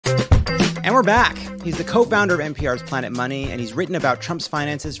And we're back. He's the co-founder of NPR's Planet Money, and he's written about Trump's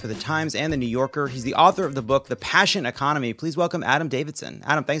finances for The Times and The New Yorker. He's the author of the book, The Passion Economy. Please welcome Adam Davidson.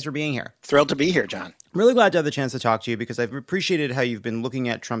 Adam, thanks for being here. Thrilled to be here, John. I'm really glad to have the chance to talk to you because I've appreciated how you've been looking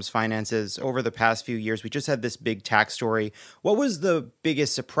at Trump's finances over the past few years. We just had this big tax story. What was the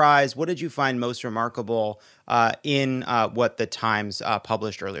biggest surprise? What did you find most remarkable in what The Times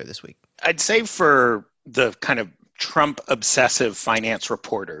published earlier this week? I'd say for the kind of Trump obsessive finance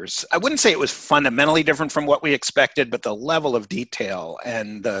reporters, I wouldn't say it was fundamentally different from what we expected, but the level of detail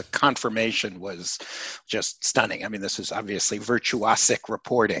and the confirmation was just stunning. I mean, this is obviously virtuosic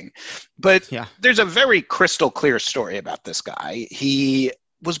reporting, but There's a very crystal clear story about this guy. He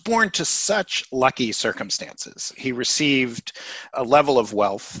was born to such lucky circumstances. He received a level of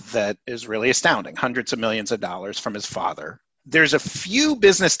wealth that is really astounding, hundreds of millions of dollars from his father. There's a few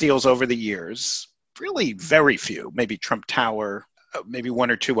business deals over the years, really very few, maybe Trump Tower, maybe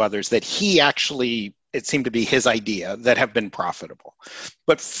one or two others that he actually, it seemed to be his idea, that have been profitable.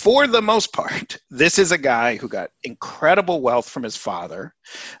 But for the most part, this is a guy who got incredible wealth from his father,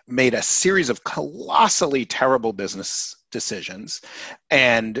 made a series of colossally terrible business decisions,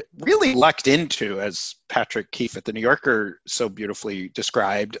 and really lucked into, as Patrick Keefe at The New Yorker so beautifully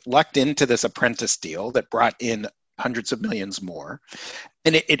described, lucked into this apprentice deal that brought in hundreds of millions more.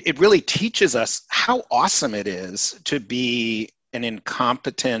 And it really teaches us how awesome it is to be an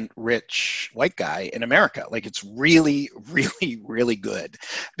incompetent, rich white guy in America. Like, it's really, really, really good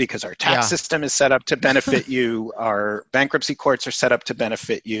because our tax system is set up to benefit you. Our bankruptcy courts are set up to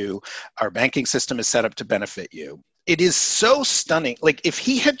benefit you. Our banking system is set up to benefit you. It is so stunning. Like, if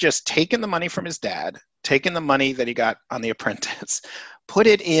he had just taken the money from his dad, taken the money that he got on The Apprentice, put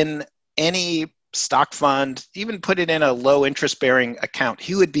it in any stock fund, even put it in a low interest bearing account,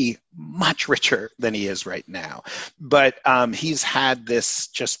 he would be much richer than he is right now. But he's had this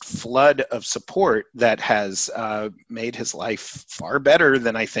just flood of support that has made his life far better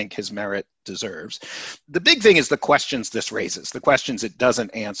than I think his merit deserves. The big thing is the questions this raises, the questions it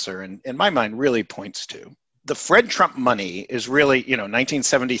doesn't answer, and in my mind really points to. The Fred Trump money is really,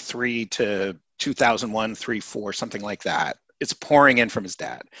 1973 to 2001, 3, 4, something like that. It's pouring in from his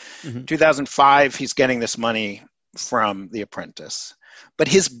dad. 2005, he's getting this money from The Apprentice. But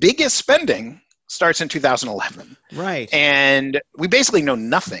his biggest spending starts in 2011. Right. And we basically know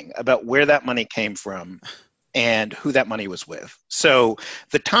nothing about where that money came from and who that money was with. So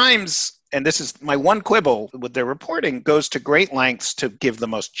The Times, and this is my one quibble with their reporting, goes to great lengths to give the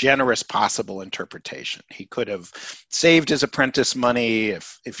most generous possible interpretation. He could have saved his apprentice money.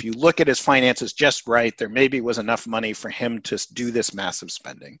 If you look at his finances just right, there maybe was enough money for him to do this massive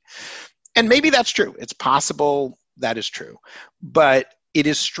spending. And maybe that's true. It's possible that is true. But it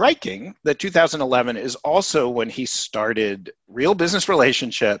is striking that 2011 is also when he started real business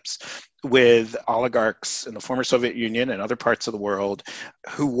relationships with oligarchs in the former Soviet Union and other parts of the world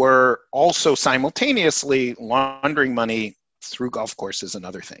who were also simultaneously laundering money through golf courses and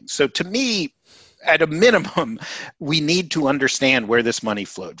other things. So to me, at a minimum, we need to understand where this money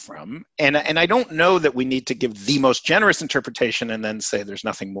flowed from. And I don't know that we need to give the most generous interpretation and then say there's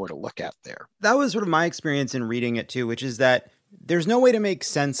nothing more to look at there. That was sort of my experience in reading it too, which is that there's no way to make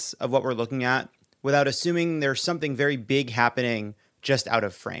sense of what we're looking at without assuming there's something very big happening just out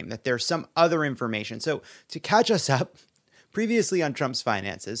of frame, that there's some other information. So to catch us up, previously on Trump's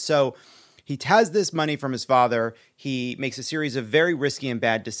finances, so he has this money from his father. He makes a series of very risky and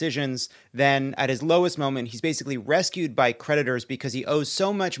bad decisions. Then at his lowest moment, he's basically rescued by creditors because he owes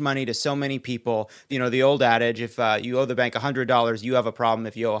so much money to so many people. The old adage, if you owe the bank $100, you have a problem.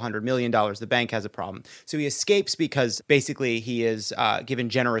 If you owe $100 million, the bank has a problem. So he escapes because basically he is given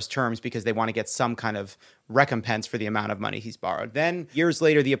generous terms because they want to get some kind of recompense for the amount of money he's borrowed. Then years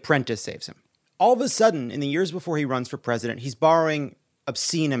later, The Apprentice saves him. All of a sudden, in the years before he runs for president, he's borrowing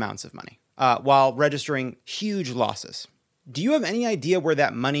obscene amounts of money while registering huge losses. Do you have any idea where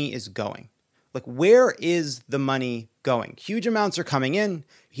that money is going? Like, where is the money going? Huge amounts are coming in.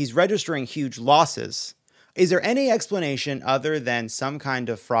 He's registering huge losses. Is there any explanation other than some kind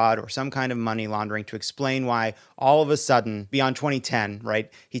of fraud or some kind of money laundering to explain why all of a sudden, beyond 2010,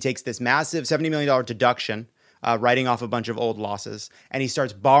 right, he takes this massive $70 million deduction, writing off a bunch of old losses, and he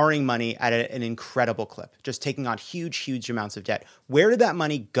starts borrowing money at an incredible clip, just taking on huge, huge amounts of debt? Where did that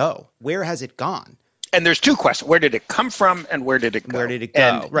money go? Where has it gone? And there's two questions. Where did it come from and where did it go? Where did it go?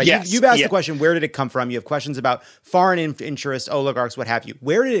 And right. Yes, You've asked the question, where did it come from? You have questions about foreign interests, oligarchs, what have you.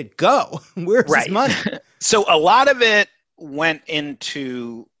 Where did it go? Where's this money? So a lot of it went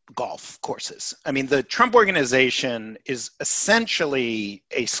into golf courses. I mean, the Trump Organization is essentially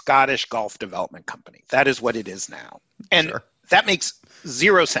a Scottish golf development company. That is what it is now. And That makes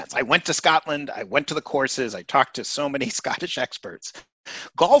zero sense. I went to Scotland. I went to the courses. I talked to so many Scottish experts.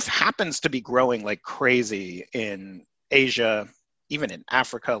 Golf happens to be growing like crazy in Asia, even in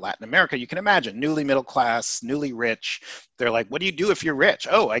Africa, Latin America. You can imagine newly middle class, newly rich. They're like, what do you do if you're rich?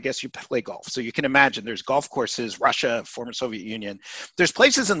 Oh, I guess you play golf. So you can imagine there's golf courses, Russia, former Soviet Union. There's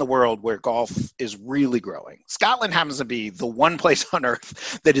places in the world where golf is really growing. Scotland happens to be the one place on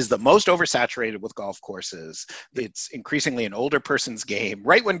earth that is the most oversaturated with golf courses. It's increasingly an older person's game.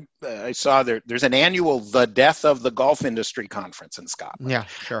 Right when I saw there's an annual The Death of the Golf Industry conference in Scotland. Yeah,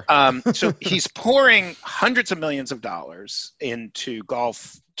 sure. So he's pouring hundreds of millions of dollars into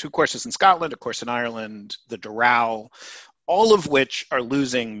golf, 2 courses in Scotland, a course in Ireland, the Doral, all of which are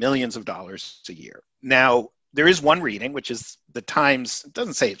losing millions of dollars a year. Now, there is one reading, which is the Times, it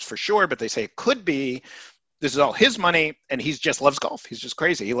doesn't say it's for sure, but they say it could be, this is all his money, and he just loves golf. He's just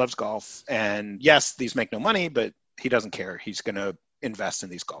crazy. He loves golf. And yes, these make no money, but he doesn't care. He's going to invest in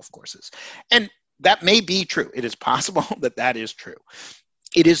these golf courses. And that may be true. It is possible that that is true.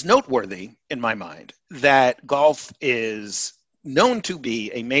 It is noteworthy, in my mind, that golf is known to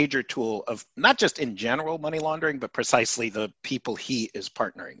be a major tool of not just in general money laundering, but precisely the people he is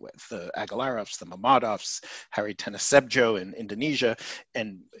partnering with, the Agalarovs, the Mamadovs, Hari Tenisebjo in Indonesia.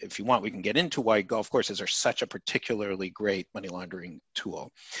 And if you want, we can get into why golf courses are such a particularly great money laundering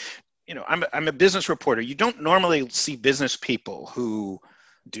tool. You know, I'm a business reporter. You don't normally see business people who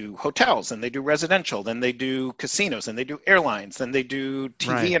do hotels, and they do residential, then they do casinos, and they do airlines, then they do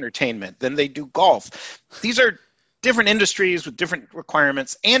TV entertainment, then they do golf. These are different industries with different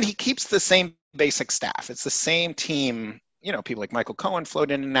requirements, and he keeps the same basic staff. It's the same team, you know, people like Michael Cohen float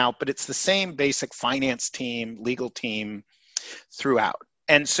in and out, but it's the same basic finance team, legal team throughout.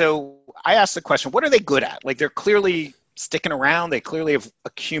 And so I asked the question, what are they good at? Like, they're clearly sticking around. They clearly have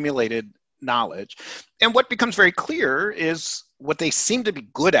accumulated knowledge. And what becomes very clear is what they seem to be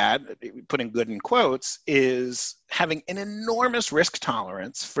good at, putting good in quotes, is having an enormous risk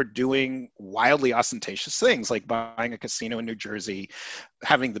tolerance for doing wildly ostentatious things like buying a casino in New Jersey,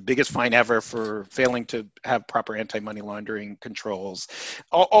 having the biggest fine ever for failing to have proper anti-money laundering controls,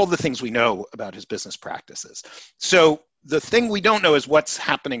 all the things we know about his business practices. So the thing we don't know is what's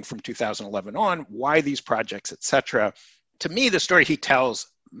happening from 2011 on, why these projects, et cetera. To me, the story he tells,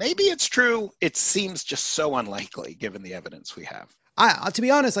 maybe it's true. It seems just so unlikely given the evidence we have. To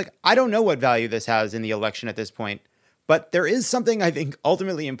be honest, I don't know what value this has in the election at this point, but there is something I think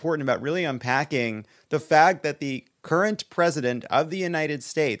ultimately important about really unpacking the fact that the current president of the United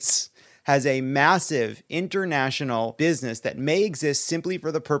States has a massive international business that may exist simply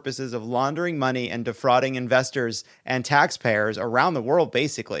for the purposes of laundering money and defrauding investors and taxpayers around the world,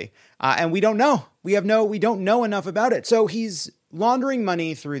 basically. And we don't know. We don't know enough about it. So he's laundering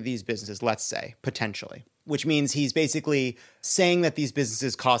money through these businesses, let's say, potentially, which means he's basically saying that these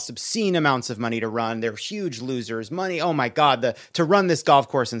businesses cost obscene amounts of money to run. They're huge losers. Money, oh my God, to run this golf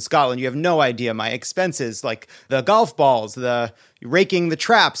course in Scotland, you have no idea. My expenses, like the golf balls, the raking the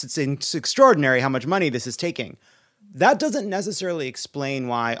traps, it's extraordinary how much money this is taking. That doesn't necessarily explain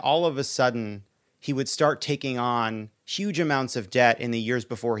why all of a sudden he would start taking on huge amounts of debt in the years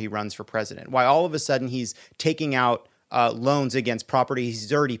before he runs for president. Why all of a sudden he's taking out loans against property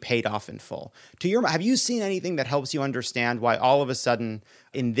he's already paid off in full. Have you seen anything that helps you understand why all of a sudden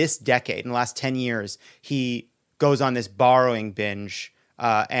in this decade, in the last 10 years, he goes on this borrowing binge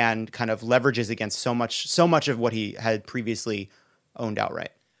and kind of leverages against so much of what he had previously owned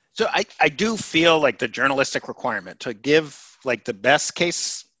outright? So I do feel like the journalistic requirement to give like the best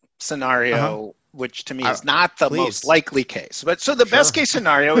case scenario, which to me is not the most likely case. But so the best case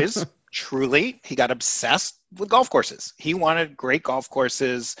scenario is truly he got obsessed with golf courses. He wanted great golf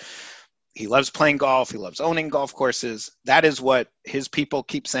courses. He loves playing golf. He loves owning golf courses. That is what his people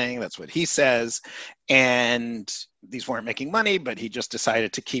keep saying. That's what he says. And these weren't making money, but he just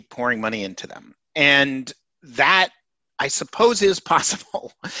decided to keep pouring money into them. And that, I suppose, is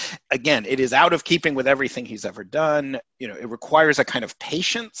possible. Again, it is out of keeping with everything he's ever done. You know, it requires a kind of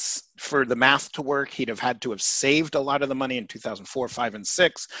patience for the math to work. He'd have had to have saved a lot of the money in 2004, 5, and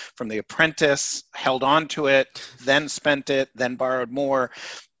 6 from The Apprentice, held on to it, then spent it, then borrowed more.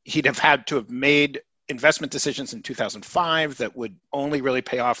 He'd have had to have made investment decisions in 2005 that would only really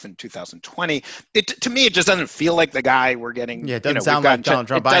pay off in 2020. To me, it just doesn't feel like the guy we're getting. Yeah, it doesn't sound like Donald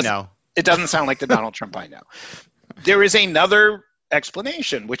Trump I know. It doesn't sound like the Donald Trump I know. There is another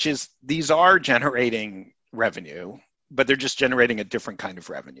explanation, which is these are generating revenue, but they're just generating a different kind of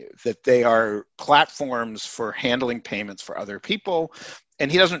revenue, that they are platforms for handling payments for other people.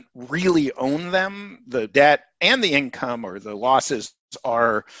 And he doesn't really own them. The debt and the income or the losses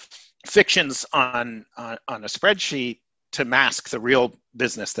are fictions on a spreadsheet. to mask the real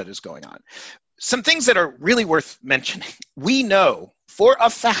business that is going on. Some things that are really worth mentioning. We know for a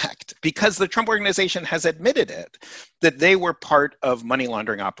fact, because the Trump organization has admitted it, that they were part of money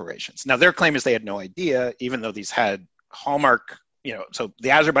laundering operations. Now, their claim is they had no idea, even though these had hallmark, so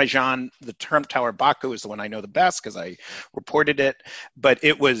the Azerbaijan, the Trump Tower Baku is the one I know the best because I reported it, but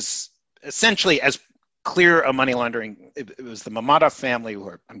it was essentially as clear a money laundering. It was the Mammadov family,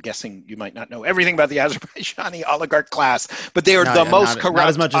 who I'm guessing you might not know everything about the Azerbaijani oligarch class, but they are most corrupt. Not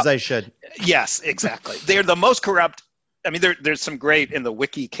as much as I should. Yes, exactly. They are the most corrupt. I mean, there's some great in the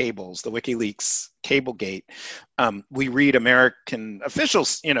wiki cables, the WikiLeaks Cablegate. We read American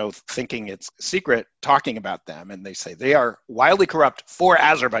officials, thinking it's secret, talking about them, and they say they are wildly corrupt for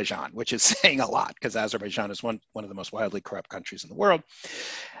Azerbaijan, which is saying a lot because Azerbaijan is one of the most wildly corrupt countries in the world.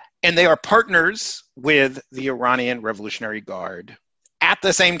 And they are partners with the Iranian Revolutionary Guard at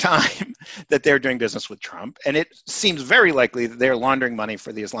the same time that they're doing business with Trump. And it seems very likely that they're laundering money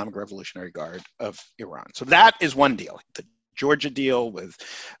for the Islamic Revolutionary Guard of Iran. So that is one deal. The Georgia deal with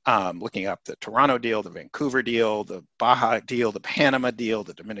looking up the Toronto deal, the Vancouver deal, the Baja deal, the Panama deal,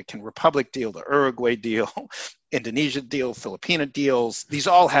 the Dominican Republic deal, the Uruguay deal, Indonesia deal, Filipina deals. These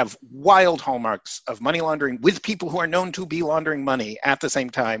all have wild hallmarks of money laundering with people who are known to be laundering money at the same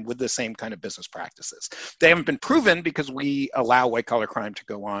time with the same kind of business practices. They haven't been proven because we allow white collar crime to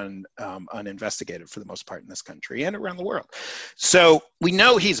go on uninvestigated for the most part in this country and around the world. So we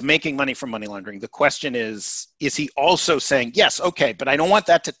know he's making money from money laundering. The question is he also saying, yes, okay, but I don't want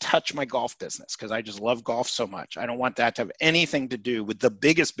that to touch my golf business because I just love golf so much. I don't want that to have anything to do with the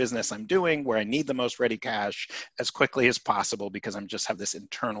biggest business I'm doing where I need the most ready cash as quickly as possible because I'm just have this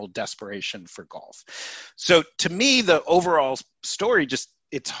internal desperation for golf. So to me, the overall story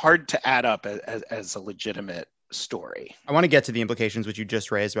it's hard to add up as a legitimate story. I want to get to the implications which you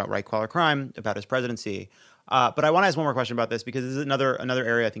just raised about white collar crime, about his presidency. But I want to ask one more question about this because this is another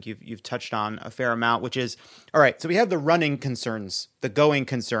area I think you've touched on a fair amount, which is, all right, so we have the running concerns, the going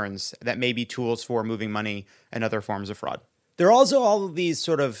concerns that may be tools for moving money and other forms of fraud. There are also all of these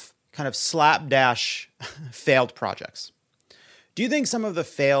sort of kind of slapdash failed projects. Do you think some of the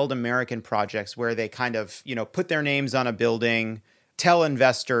failed American projects where they kind of, put their names on a building, tell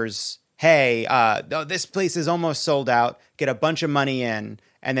investors, hey, this place is almost sold out, get a bunch of money in,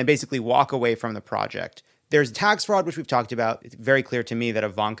 and then basically walk away from the project? There's tax fraud, which we've talked about. It's very clear to me that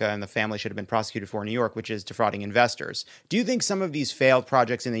Ivanka and the family should have been prosecuted for in New York, which is defrauding investors. Do you think some of these failed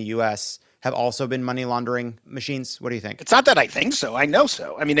projects in the U.S. have also been money laundering machines? What do you think? It's not that I think so. I know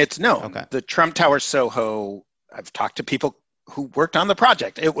so. I mean, it's known. Okay. The Trump Tower Soho, I've talked to people who worked on the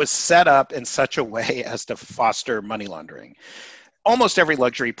project. It was set up in such a way as to foster money laundering. Almost every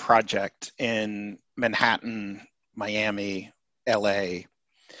luxury project in Manhattan, Miami, LA,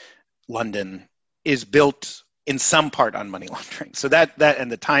 London is built in some part on money laundering. So that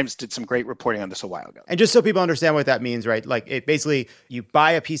and the Times did some great reporting on this a while ago. And just so people understand what that means, right? Like it basically, you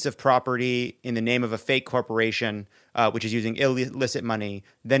buy a piece of property in the name of a fake corporation, which is using illicit money.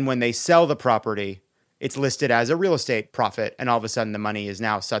 Then when they sell the property, it's listed as a real estate profit. And all of a sudden the money is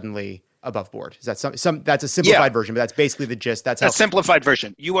now suddenly above board. Is that that's a simplified version, but that's basically the gist. That's a simplified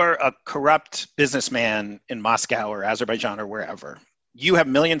version. You are a corrupt businessman in Moscow or Azerbaijan or wherever. You have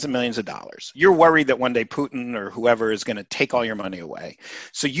millions and millions of dollars. You're worried that one day Putin or whoever is going to take all your money away.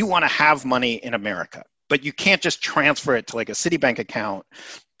 So you want to have money in America, but you can't just transfer it to like a Citibank account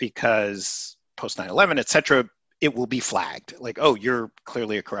because post 9/11, et cetera, it will be flagged. Like, oh, you're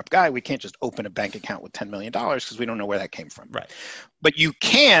clearly a corrupt guy. We can't just open a bank account with $10 million because we don't know where that came from. Right. But you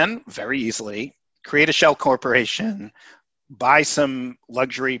can very easily create a shell corporation, buy some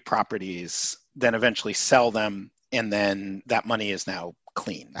luxury properties, then eventually sell them. And then that money is now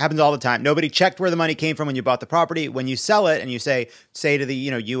clean. It happens all the time. Nobody checked where the money came from when you bought the property. When you sell it and you say to the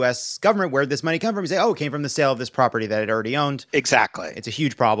U.S. government, where'd this money come from? You say, oh, it came from the sale of this property that it already owned. Exactly. It's a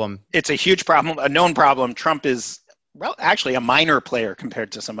huge problem. It's a huge problem, a known problem. Trump is, actually a minor player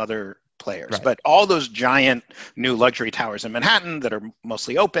compared to some other players. Right. But all those giant new luxury towers in Manhattan that are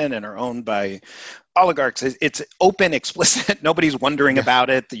mostly open and are owned by oligarchs, it's open, explicit. Nobody's wondering about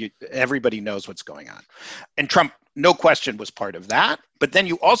it. Everybody knows what's going on. And Trump, no question, was part of that. But then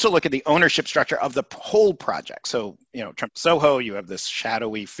you also look at the ownership structure of the whole project. So, Trump Soho, you have this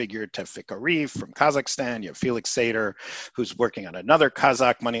shadowy figure, Tevfik Arif from Kazakhstan. You have Felix Sater, who's working on another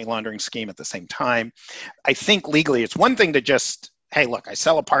Kazakh money laundering scheme at the same time. I think legally, it's one thing to just, hey, look, I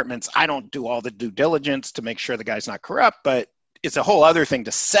sell apartments. I don't do all the due diligence to make sure the guy's not corrupt, but it's a whole other thing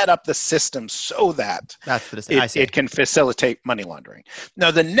to set up the system so that it can facilitate money laundering.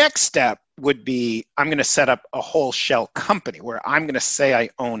 Now, the next step would be, I'm going to set up a whole shell company where I'm going to say I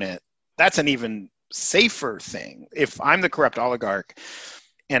own it. That's an even safer thing. If I'm the corrupt oligarch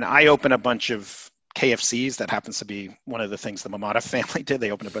and I open a bunch of KFCs, that happens to be one of the things the Mamata family did.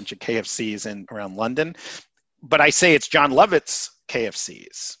 They opened a bunch of KFCs in around London. But I say it's John Lovett's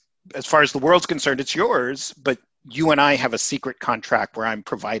KFCs. As far as the world's concerned, it's yours, but you and I have a secret contract where I'm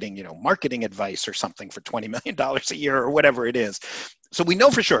providing, marketing advice or something for $20 million a year or whatever it is. So we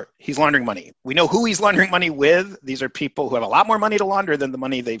know for sure he's laundering money. We know who he's laundering money with. These are people who have a lot more money to launder than the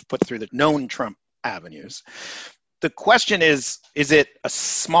money they've put through the known Trump avenues. The question is it a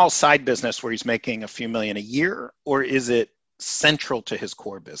small side business where he's making a few million a year, or is it central to his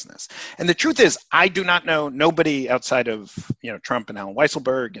core business? And the truth is, I do not know. Nobody outside of Trump and Alan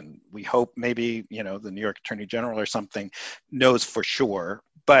Weisselberg, and we hope maybe the New York Attorney General or something, knows for sure.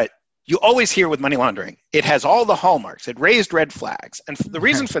 But you always hear with money laundering, it has all the hallmarks. It raised red flags, and the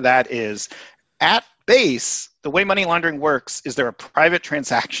reason for that is, at base, the way money laundering works is there are private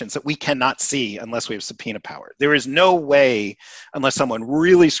transactions that we cannot see unless we have subpoena power. There is no way, unless someone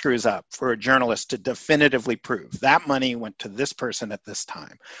really screws up, for a journalist to definitively prove that money went to this person at this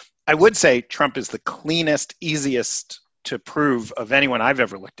time. I would say Trump is the cleanest, easiest to prove of anyone I've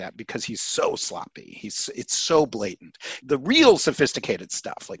ever looked at because he's so sloppy. It's so blatant. The real sophisticated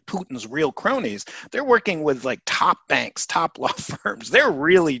stuff, like Putin's real cronies, they're working with like top banks, top law firms. They're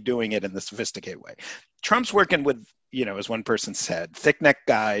really doing it in the sophisticated way. Trump's working with, as one person said, thick-necked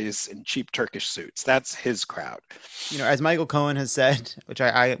guys in cheap Turkish suits. That's his crowd. As Michael Cohen has said, which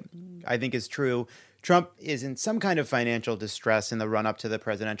I think is true, Trump is in some kind of financial distress in the run-up to the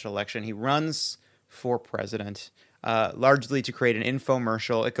presidential election. He runs for president, largely to create an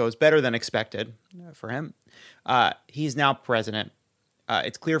infomercial. It goes better than expected for him. He's now president.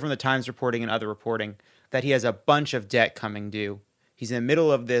 It's clear from the Times reporting and other reporting that he has a bunch of debt coming due. He's in the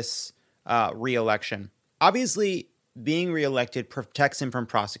middle of this re-election. Obviously, being re-elected protects him from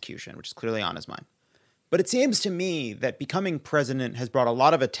prosecution, which is clearly on his mind. But it seems to me that becoming president has brought a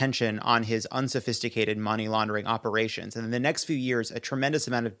lot of attention on his unsophisticated money laundering operations. And in the next few years, a tremendous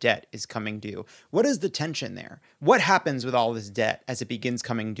amount of debt is coming due. What is the tension there? What happens with all this debt as it begins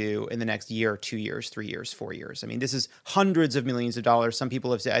coming due in the next year, 2 years, 3 years, 4 years? I mean, this is hundreds of millions of dollars. Some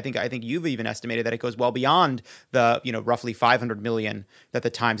people have said, I think you've even estimated that it goes well beyond the, roughly 500 million that the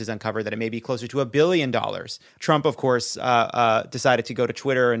Times has uncovered, that it may be closer to $1 billion. Trump, of course, decided to go to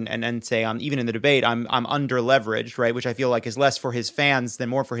Twitter and say, even in the debate, I'm under leveraged, right? Which I feel like is less for his fans than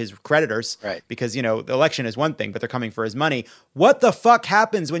more for his creditors, right? Because, the election is one thing, but they're coming for his money. What the fuck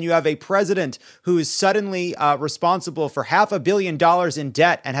happens when you have a president who is suddenly responsible for $500 million in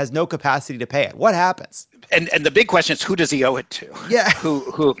debt and has no capacity to pay it? What happens? And the big question is, who does he owe it to? Yeah.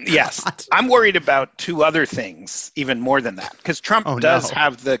 Who? Yes. I'm worried about two other things, even more than that, because Trump does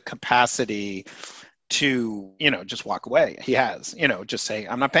have the capacity to, just walk away. He has, just say,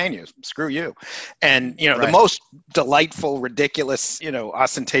 I'm not paying you, screw you. And, right. The most delightful, ridiculous,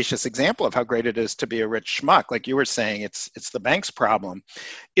 ostentatious example of how great it is to be a rich schmuck, like you were saying, it's the bank's problem,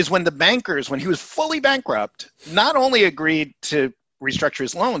 is when the bankers, when he was fully bankrupt, not only agreed to restructure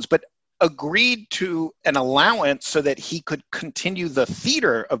his loans, but agreed to an allowance so that he could continue the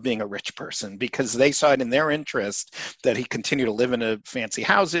theater of being a rich person, because they saw it in their interest that he continue to live in a fancy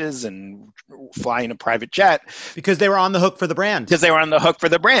houses and fly in a private jet. Because they were on the hook for the brand. Exactly.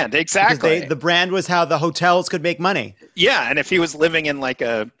 Because the brand was how the hotels could make money. Yeah, and if he was living in like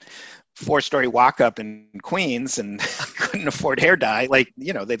a 4-story walk-up in Queens and couldn't afford hair dye,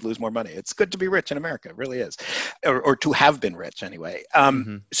 they'd lose more money. It's good to be rich in America. It really is. Or to have been rich anyway.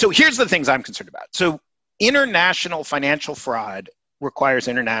 So here's the things I'm concerned about. So international financial fraud requires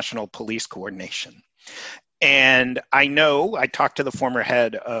international police coordination. And I talked to the former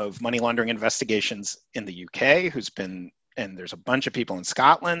head of money laundering investigations in the UK, and there's a bunch of people in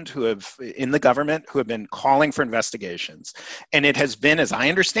Scotland in the government who have been calling for investigations. And it has been, as I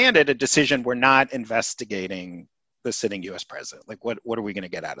understand it, a decision, we're not investigating the sitting US president. Like, what are we going to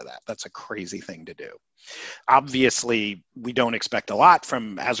get out of that? That's a crazy thing to do. Obviously, we don't expect a lot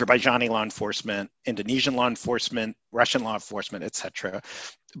from Azerbaijani law enforcement, Indonesian law enforcement, Russian law enforcement, et cetera.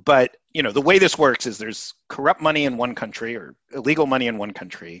 But, the way this works is there's corrupt money in one country or illegal money in one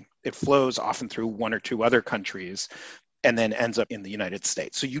country. It flows often through one or two other countries and then ends up in the United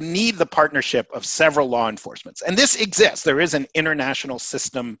States. So you need the partnership of several law enforcements. And this exists. There is an international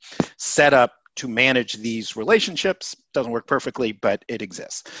system set up to manage these relationships. Doesn't work perfectly, but it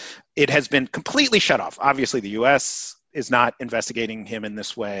exists. It has been completely shut off. Obviously, the US is not investigating him in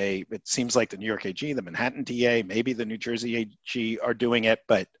this way. It seems like the New York AG, the Manhattan DA, maybe the New Jersey AG are doing it,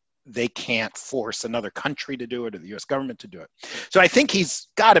 but they can't force another country to do it or the US government to do it. So I think he's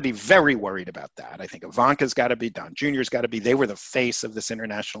got to be very worried about that. I think Ivanka's got to be, Don Jr.'s got to be. They were the face of this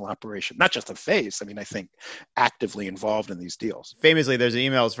international operation. Not just the face, I mean, I think actively involved in these deals. Famously, there's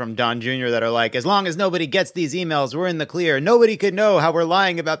emails from Don Jr. that are like, as long as nobody gets these emails, we're in the clear. Nobody could know how we're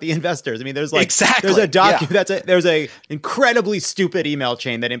lying about the investors. I mean, there's like, exactly. There's a incredibly stupid email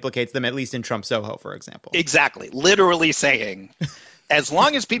chain that implicates them, at least in Trump Soho, for example. Exactly. Literally saying, as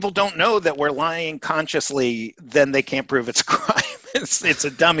long as people don't know that we're lying consciously, then they can't prove it's a crime. It's a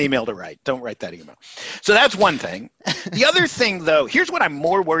dumb email to write. Don't write that email. So that's one thing. The other thing, though, here's what I'm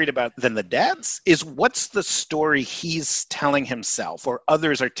more worried about than the debts is what's the story he's telling himself or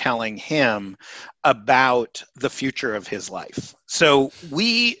others are telling him about the future of his life. So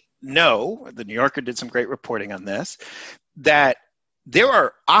we know, the New Yorker did some great reporting on this, that there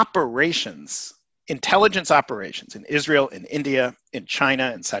are operations, intelligence operations in Israel, in India, in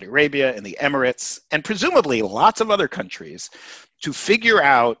China, in Saudi Arabia, in the Emirates, and presumably lots of other countries to figure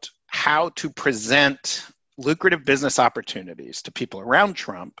out how to present lucrative business opportunities to people around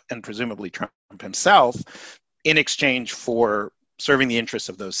Trump and presumably Trump himself in exchange for serving the interests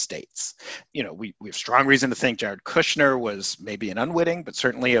of those states. You know, we have strong reason to think Jared Kushner was maybe an unwitting, but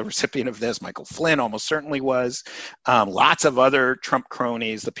certainly a recipient of this. Michael Flynn almost certainly was. Lots of other Trump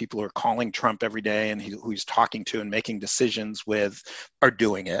cronies, the people who are calling Trump every day and who he's talking to and making decisions with, are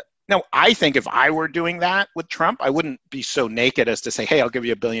doing it. Now, I think if I were doing that with Trump, I wouldn't be so naked as to say, hey, I'll give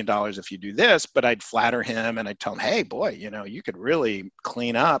you $1 billion if you do this, but I'd flatter him and I'd tell him, hey, boy, you know, you could really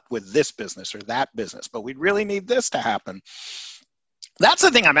clean up with this business or that business, but we'd really need this to happen. That's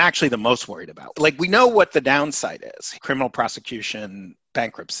the thing I'm actually the most worried about. Like, we know what the downside is, criminal prosecution,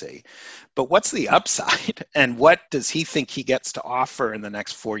 bankruptcy, but what's the upside? And what does he think he gets to offer in the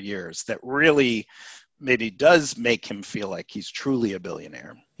next 4 years that really maybe does make him feel like he's truly a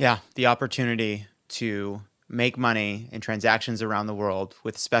billionaire? Yeah, the opportunity to make money in transactions around the world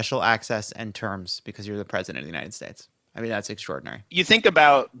with special access and terms because you're the president of the United States. I mean, that's extraordinary. You think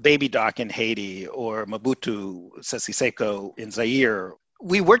about Baby Doc in Haiti or Mobutu Sese Seko in Zaire.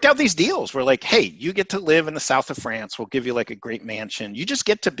 We worked out these deals. We're like, hey, you get to live in the south of France. We'll give you like a great mansion. You just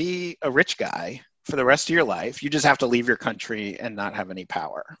get to be a rich guy for the rest of your life. You just have to leave your country and not have any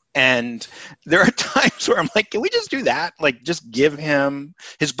power. And there are times where I'm like, can we just do that? Like, just give him,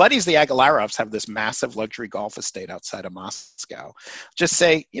 his buddies, the Aguilarovs, have this massive luxury golf estate outside of Moscow. Just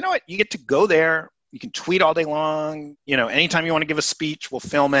say, you know what, you get to go there. You can tweet all day long. You know, anytime you want to give a speech, we'll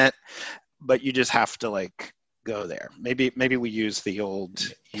film it, but you just have to like go there. Maybe we use the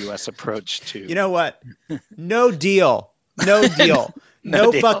old US approach to, you know what? No deal. No deal.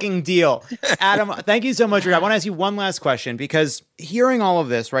 No fucking deal. Adam, thank you so much. I want to ask you one last question, because hearing all of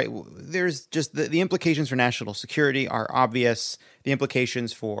this, right, there's just the implications for national security are obvious. The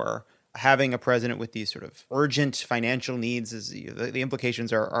implications for having a president with these sort of urgent financial needs, the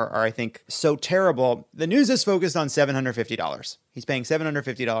implications are, I think, so terrible. The news is focused on $750. He's paying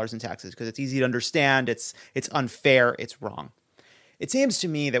 $750 in taxes because it's easy to understand. It's unfair. It's wrong. It seems to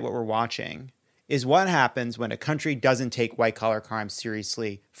me that what we're watching is what happens when a country doesn't take white-collar crime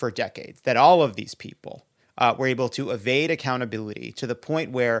seriously for decades, that all of these people were able to evade accountability to the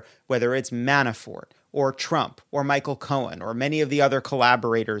point where, whether it's Manafort or Trump or Michael Cohen or many of the other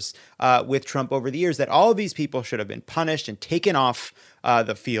collaborators with Trump over the years, that all of these people should have been punished and taken off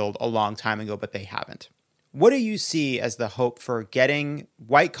the field a long time ago, but they haven't. What do you see as the hope for getting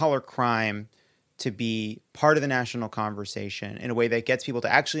white-collar crime to be part of the national conversation in a way that gets people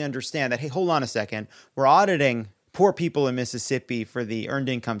to actually understand that, hey, hold on a second, we're auditing poor people in Mississippi for the earned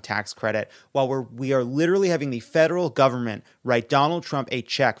income tax credit while we are literally having the federal government write Donald Trump a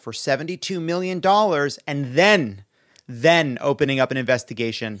check for $72 million and then opening up an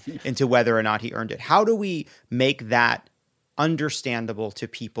investigation into whether or not he earned it. How do we make that understandable to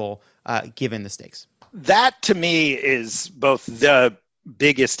people given the stakes? That, to me, is both the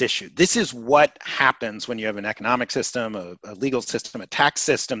biggest issue. This is what happens when you have an economic system, a legal system, a tax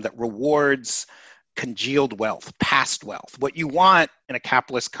system that rewards congealed wealth, past wealth. What you want in a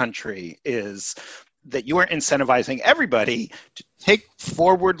capitalist country is that you are incentivizing everybody to take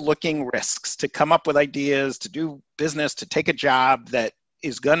forward-looking risks, to come up with ideas, to do business, to take a job that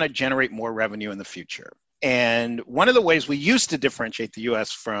is going to generate more revenue in the future. And one of the ways we used to differentiate the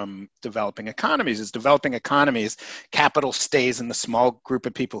US from developing economies is developing economies, capital stays in the small group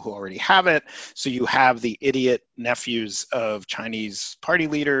of people who already have it. So you have the idiot nephews of Chinese party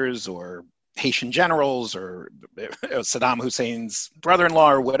leaders or Haitian generals or Saddam Hussein's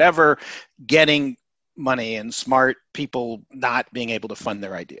brother-in-law or whatever, getting money and smart people not being able to fund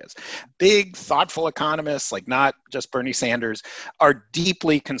their ideas. Big, thoughtful economists, like not just Bernie Sanders, are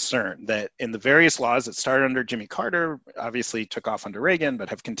deeply concerned that in the various laws that started under Jimmy Carter, obviously took off under Reagan, but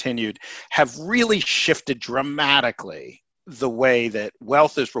have continued, have really shifted dramatically the way that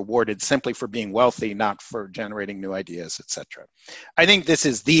wealth is rewarded simply for being wealthy, not for generating new ideas, et cetera. I think this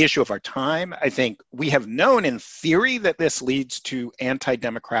is the issue of our time. I think we have known in theory that this leads to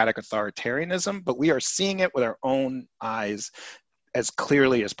anti-democratic authoritarianism, but we are seeing it with our own eyes as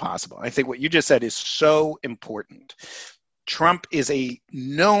clearly as possible. I think what you just said is so important. Trump is a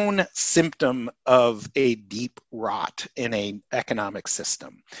known symptom of a deep rot in an economic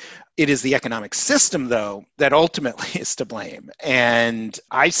system. It is the economic system, though, that ultimately is to blame. And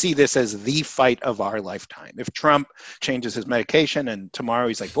I see this as the fight of our lifetime. If Trump changes his medication and tomorrow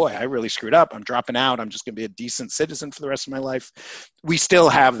he's like, boy, I really screwed up, I'm dropping out, I'm just going to be a decent citizen for the rest of my life, we still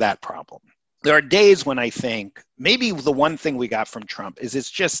have that problem. There are days when I think maybe the one thing we got from Trump is it's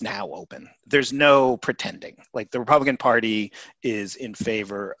just now open. There's no pretending. Like the Republican Party is in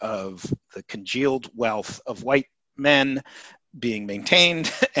favor of the congealed wealth of white men being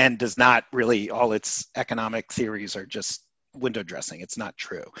maintained and does not really, all its economic theories are just window dressing. It's not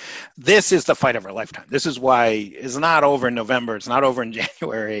true. This is the fight of our lifetime. This is why it's not over in November. It's not over in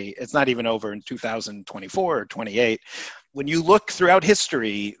January. It's not even over in 2024 or 28. When you look throughout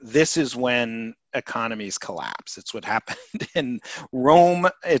history, this is when economies collapse. It's what happened in Rome.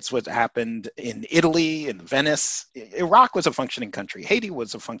 It's what happened in Italy, in Venice. Iraq was a functioning country. Haiti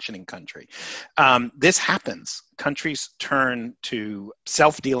was a functioning country. This happens. Countries turn to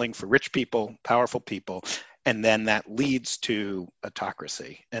self-dealing for rich people, powerful people, and then that leads to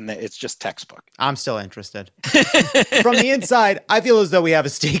autocracy. And it's just textbook. I'm still interested. From the inside, I feel as though we have a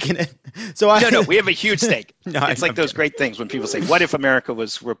stake in it. No, we have a huge stake. No, it's like those great things when people say, what if America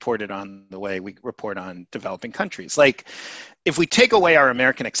was reported on the way we report on developing countries? Like, if we take away our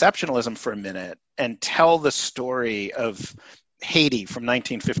American exceptionalism for a minute and tell the story of Haiti from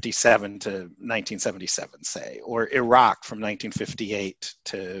 1957 to 1977, say, or Iraq from 1958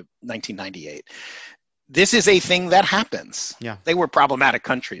 to 1998, this is a thing that happens. Yeah. They were problematic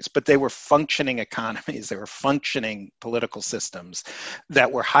countries, but they were functioning economies. They were functioning political systems that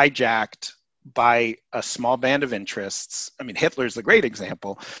were hijacked by a small band of interests. I mean, Hitler's the great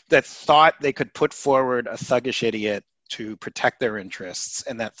example that thought they could put forward a thuggish idiot to protect their interests.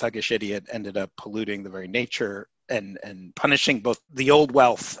 And that thuggish idiot ended up polluting the very nature and punishing both the old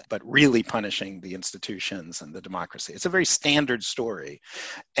wealth, but really punishing the institutions and the democracy. It's a very standard story.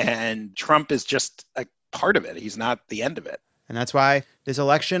 And Trump is just a part of it. He's not the end of it. And that's why this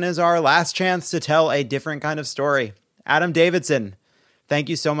election is our last chance to tell a different kind of story. Adam Davidson, thank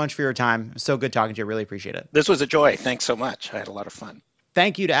you so much for your time. It was so good talking to you. Really appreciate it. This was a joy. Thanks so much. I had a lot of fun.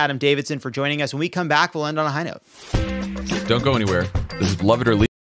 Thank you to Adam Davidson for joining us. When we come back, we'll end on a high note. Don't go anywhere. This is Love It or Leave